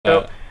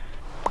So,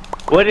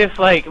 what if,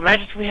 like,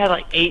 imagine if we had,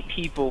 like, 8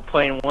 people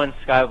playing one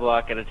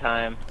skyblock at a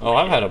time? Oh,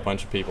 I've had a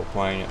bunch of people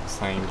playing at the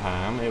same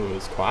time. It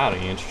was quite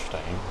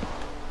interesting.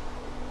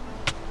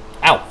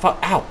 Ow!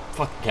 Ow!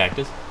 Fucking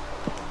cactus.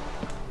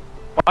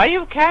 Why do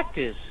you have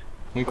cactus?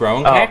 We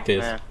growing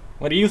cactus. Man.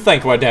 What do you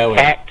think we're doing?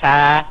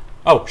 Cacti.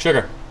 Oh,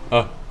 sugar.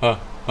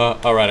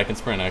 Alright, I can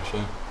sprint,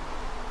 actually.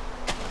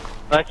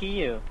 Lucky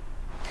you.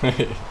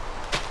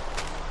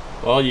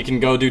 Well, you can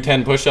go do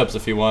 10 push-ups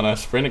if you want to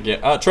sprint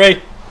again.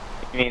 Trey!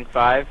 You mean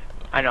 5?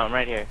 I know, I'm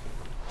right here.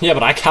 Yeah,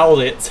 but I called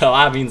it, so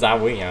that means I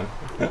win.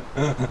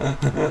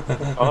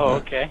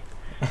 Oh, okay.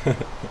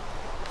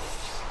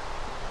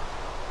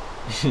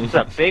 It's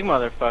a big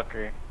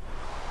motherfucker.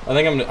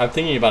 I'm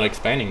thinking about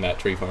expanding that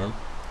tree farm.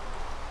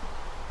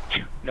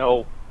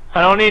 No.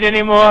 I don't need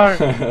any more.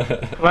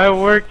 My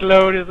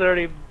workload is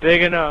already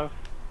big enough.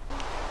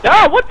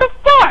 Ah, what the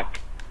fuck?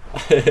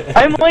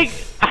 I'm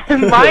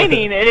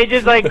mining and it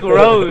just like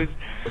grows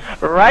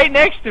right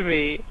next to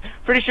me.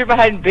 Pretty sure if I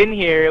hadn't been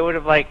here, it would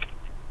have like.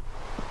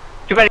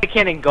 Too bad it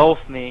can't engulf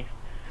me.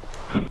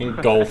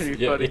 Engulf?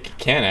 Yeah, it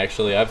can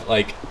actually. I've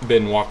like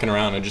been walking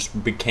around and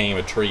just became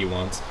a tree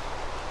once.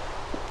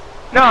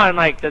 No, I'm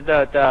like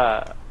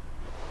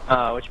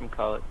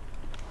whatchamacallit?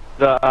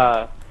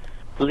 The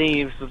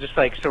leaves will just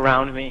like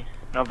surround me,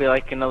 and I'll be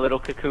like in a little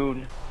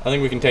cocoon. I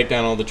think we can take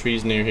down all the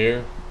trees near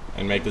here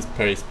and make this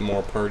place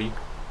more pretty.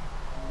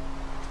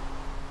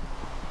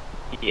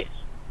 Yes.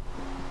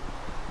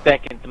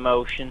 Second the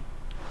motion.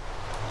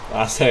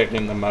 I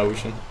second the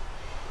motion.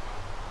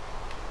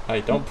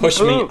 Hey, don't push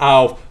me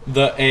off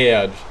the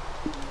edge.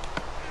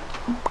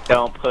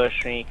 Don't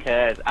push me,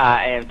 cause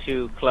I am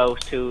too close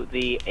to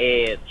the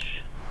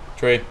edge.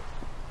 Trey.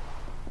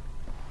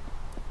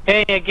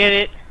 Hey, I get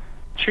it.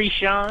 Tree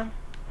Sean.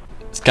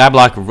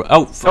 Skyblock.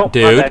 Oh,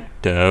 dude.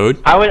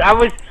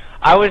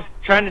 I was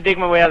trying to dig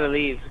my way out of the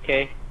leaves.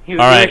 Okay. You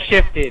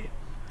shifted.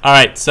 All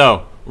right.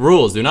 So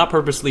rules: do not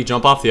purposely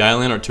jump off the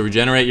island or to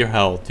regenerate your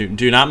health.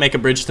 Do not make a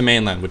bridge to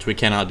mainland, which we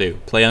cannot do.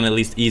 Play on at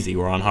least easy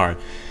or on hard.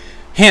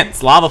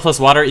 Hints: lava plus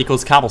water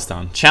equals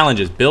cobblestone.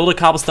 Challenges: build a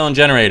cobblestone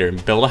generator,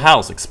 build a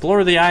house,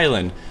 explore the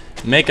island,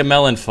 make a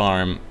melon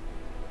farm,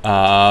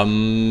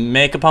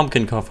 make a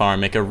pumpkin farm,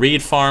 make a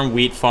reed farm,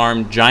 wheat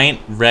farm, giant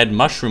red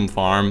mushroom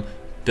farm,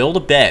 build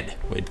a bed,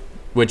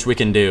 which we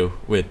can do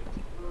with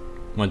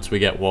once we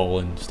get wool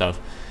and stuff.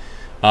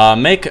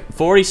 Make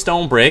 40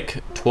 stone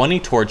brick, 20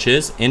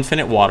 torches,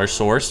 infinite water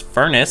source,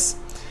 furnace,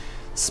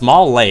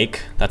 small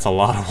lake, that's a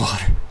lot of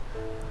water.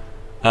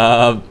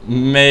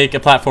 Make a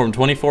platform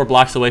 24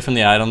 blocks away from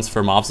the items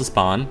for mobs to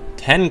spawn,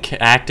 10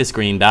 cactus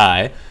green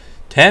dye,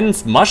 10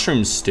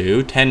 mushroom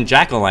stew, 10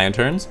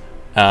 jack-o'-lanterns,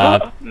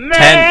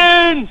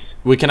 10...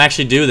 We can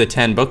actually do the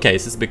 10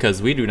 bookcases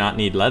because we do not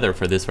need leather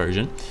for this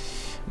version.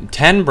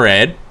 10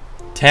 bread,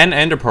 10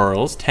 ender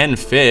pearls, 10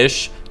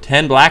 fish,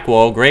 10 black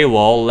wool, gray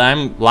wool,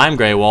 lime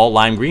gray wool,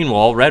 lime green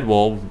wool, red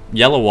wool,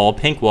 yellow wool,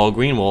 pink wool,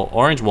 green wool,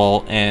 orange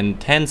wool, and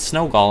 10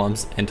 snow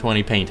golems and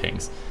 20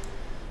 paintings.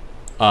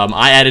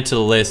 I added to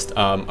the list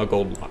a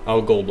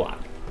gold block.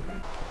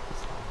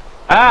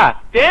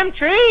 Ah, damn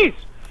trees!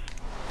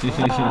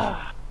 I'm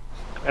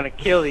gonna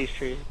kill these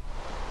trees.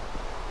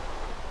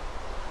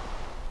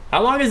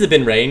 How long has it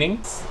been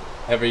raining?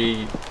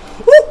 Every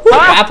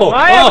apple.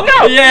 No.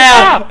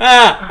 Yeah.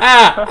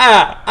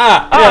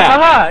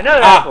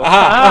 Another apple.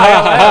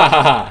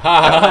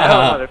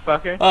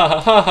 Motherfucker.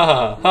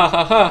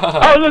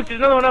 Oh, look, there's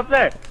another one up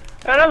there.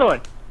 Another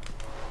one.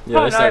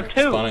 Yeah, they start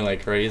spawning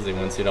like crazy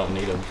once you don't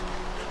need them.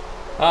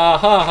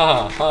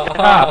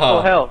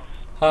 Full health.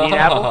 Need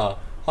apple?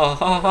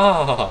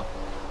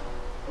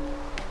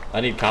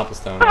 I need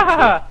cobblestone.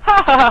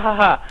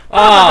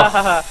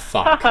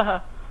 Fuck.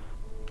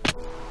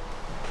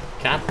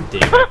 God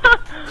damn it.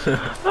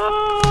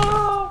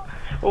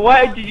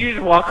 Why did you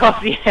just walk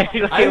off the edge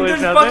like it was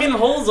there's nothing? fucking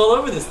holes all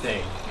over this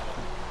thing.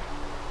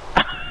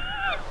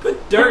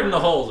 Put dirt in the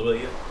holes, will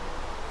you?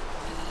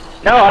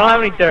 No, I don't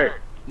have any dirt.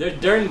 There's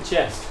dirt in the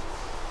chest.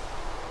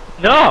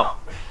 No!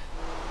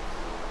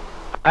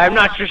 I am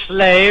not your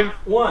slave.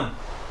 1,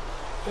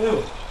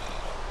 2,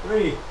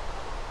 3, 4,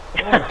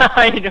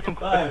 I don't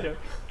 5,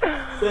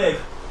 6,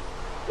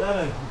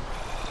 7,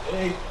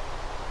 8,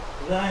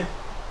 9,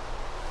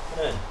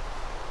 10.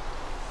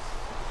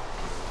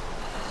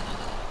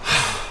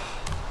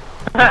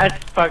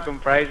 That's fucking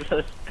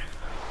priceless.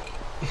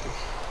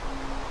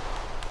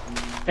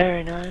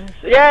 Very nice.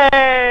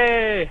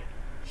 Yay!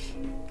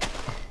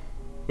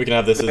 We can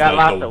have this as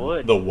like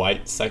the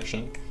white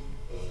section.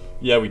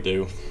 Yeah, we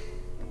do.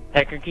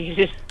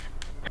 Segregated.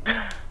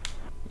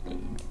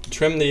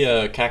 Trim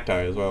the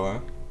cacti as well,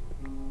 huh?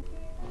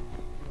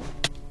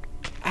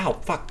 Ow,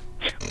 fuck.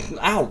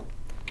 Ow.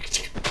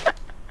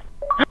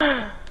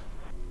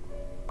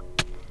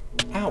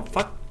 Ow,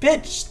 fuck,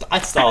 bitch! I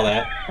saw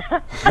that.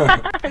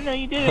 No,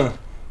 you didn't.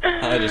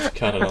 I just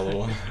cut another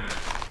one.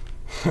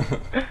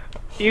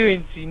 You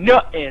didn't see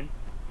nothing.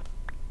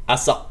 I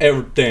saw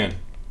everything.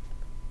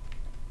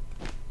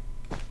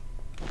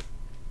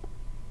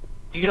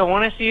 You don't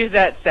want to see if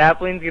that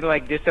sapling's gonna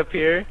like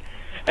disappear,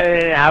 and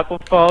then an apple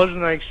falls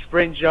and like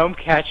sprint jump,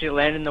 catch it,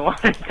 land in the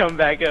water, and come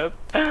back up.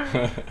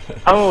 I'm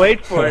gonna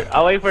wait for it.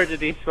 I'll wait for it to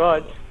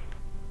despawn.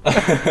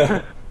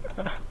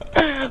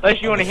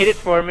 Unless you want to hit it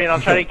for me, and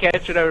I'll try to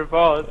catch whatever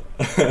falls.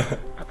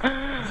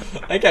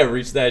 I can't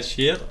reach that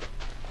shit.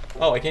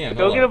 Oh, I can.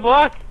 Go get a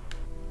block.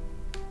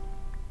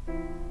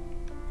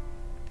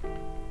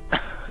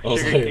 I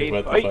was like,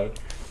 what the fuck?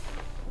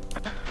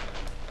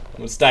 I'm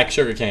gonna stack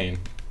sugarcane.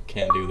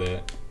 Can't do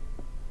that.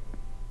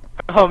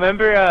 Oh,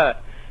 remember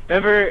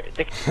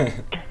the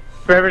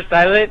Forever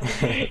Silent?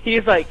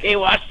 He's like, hey,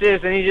 watch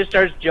this, and he just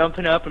starts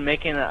jumping up and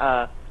making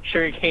a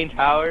sugarcane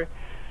tower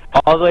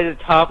all the way to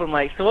the top. I'm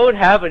like, so what would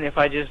happen if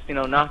I just, you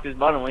know, knocked his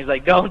bottom? He's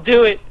like, don't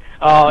do it.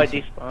 Oh, it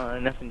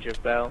despawned. Nothing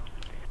just fell.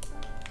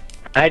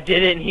 I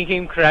did it, and he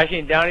came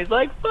crashing down. He's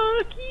like,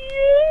 fuck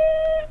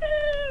yeah!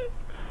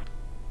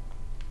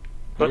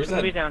 What's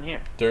gonna be down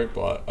here? Dirt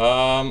block.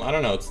 I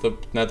don't know. It's the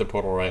nether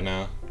portal right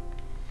now.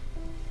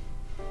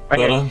 Right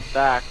here,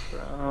 back,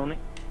 bro.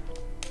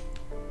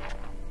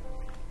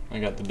 I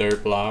got the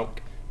dirt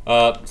block.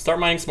 Start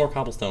mining some more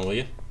cobblestone, will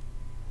you?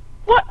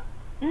 What?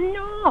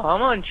 No,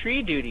 I'm on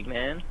tree duty,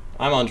 man.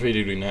 I'm on tree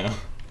duty now.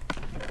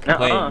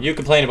 You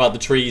complain about the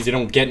trees, you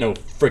don't get no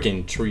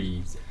freaking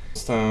trees.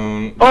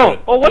 Stone. Oh,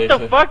 what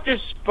the fuck?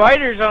 There's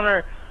spiders on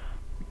our...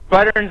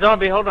 Spider and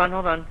zombie, hold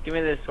on. Give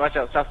me this. Watch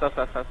out, stop.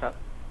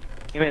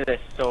 Give me this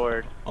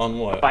sword. On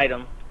what? Fight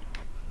them.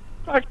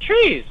 Our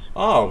trees.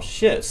 Oh,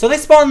 shit. So they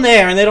spawn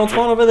there and they don't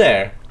spawn over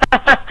there.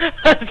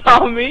 That's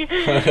all me.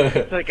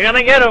 It's like,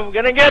 gonna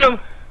get him.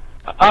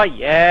 Oh,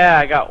 yeah,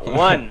 I got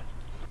one.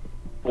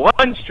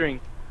 One string.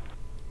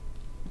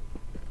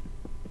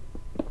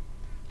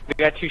 We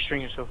got 2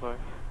 stringers so far.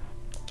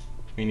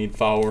 We need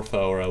 4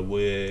 for a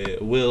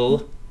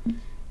will.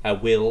 A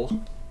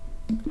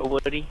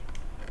Woody.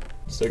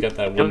 Still got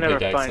that wood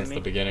pickaxe since the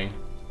beginning.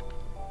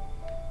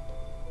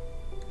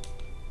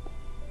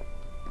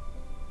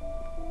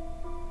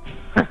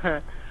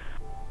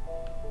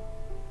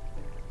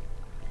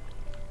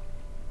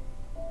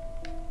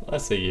 I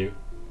see you.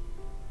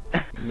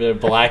 Bit of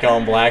black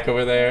on black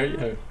over there.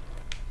 Yeah.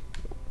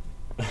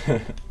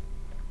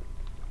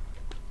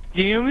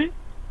 Do you hear me?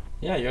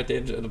 Yeah, you're at the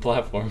edge of the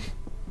platform.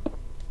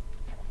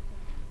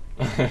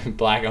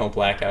 Black on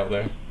black out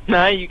there.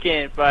 Nah, you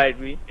can't find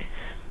me.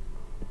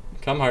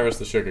 Come harvest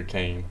the sugar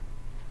cane.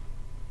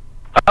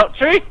 Oh,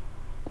 tree!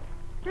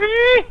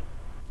 Tree!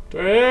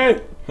 Tree!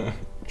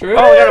 Tree!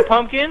 Oh, we got a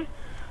pumpkin!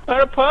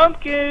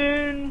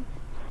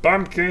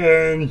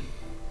 Pumpkin!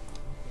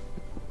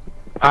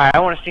 Alright, I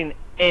want to see an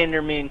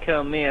Enderman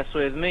come mess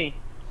with me.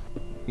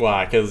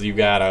 Why? Because you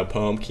got a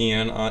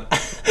pumpkin on...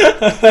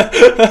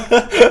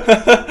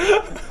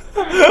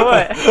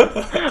 What?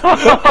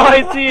 Oh,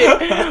 I see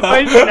it!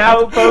 My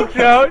snout pokes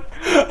out!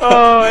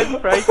 Oh, it's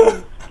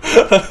priceless.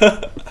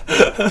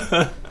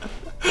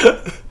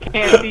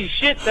 Can't see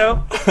shit,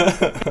 though.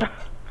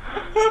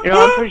 You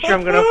know, I'm pretty sure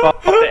I'm gonna fall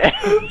off the edge.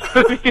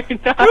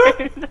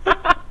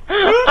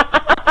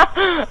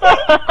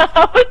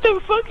 What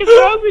the fuck is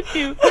wrong with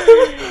you?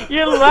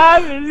 You're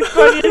laughing. This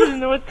funny doesn't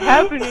know what's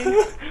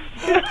happening.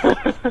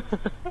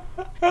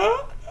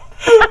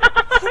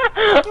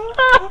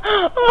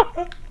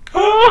 I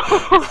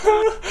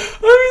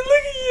mean,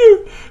 look at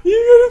you! You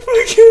got a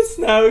fucking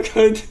snout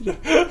going to the...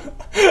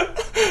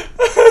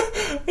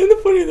 And the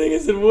funny thing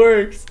is, it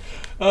works.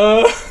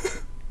 I'm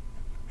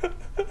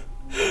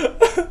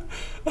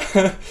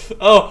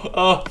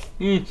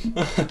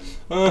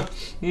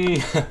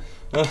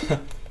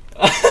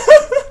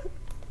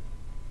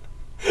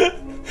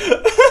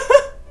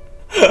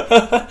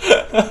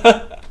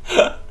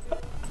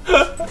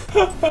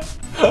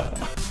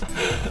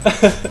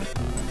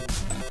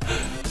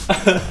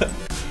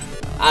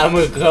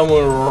gonna come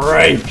and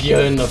rape you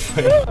in the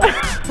face.